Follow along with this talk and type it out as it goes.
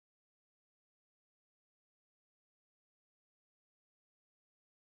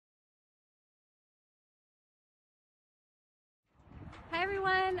Hi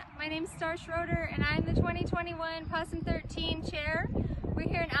everyone, my name is Star Schroeder and I'm the 2021 PoSSUM13 chair. We're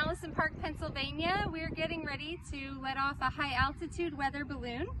here in Allison Park, Pennsylvania. We're getting ready to let off a high altitude weather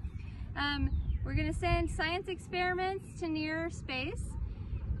balloon. We're going to send science experiments to near space.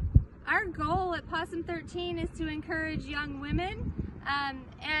 Our goal at PoSSUM13 is to encourage young women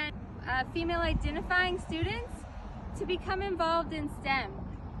and female identifying students to become involved in STEM.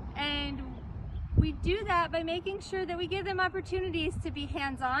 And we do that by making sure that we give them opportunities to be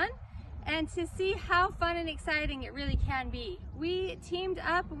hands-on and to see how fun and exciting it really can be. We teamed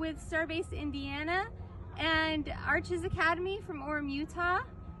up with Starbase Indiana and Arches Academy from Orem, Utah.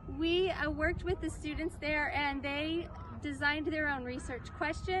 We worked with the students there and they designed their own research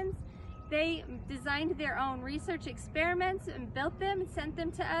questions. They designed their own research experiments and built them and sent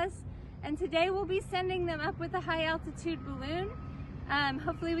them to us. And today we'll be sending them up with a high altitude balloon.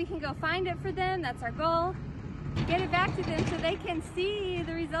 Hopefully we can go find it for them, that's our goal. Get it back to them so they can see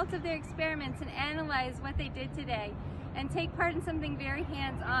the results of their experiments and analyze what they did today and take part in something very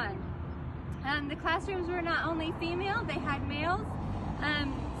hands-on. The classrooms were not only female, they had males,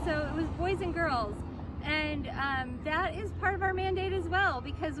 so it was boys and girls. And that is part of our mandate as well,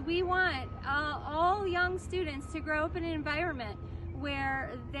 because we want all young students to grow up in an environment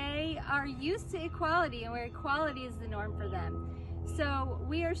where they are used to equality and where equality is the norm for them. So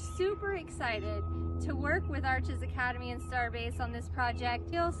we are super excited to work with Arches Academy and Starbase on this project.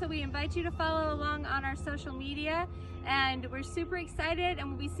 So we invite you to follow along on our social media, and we're super excited and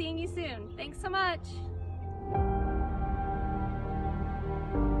we'll be seeing you soon. Thanks so much.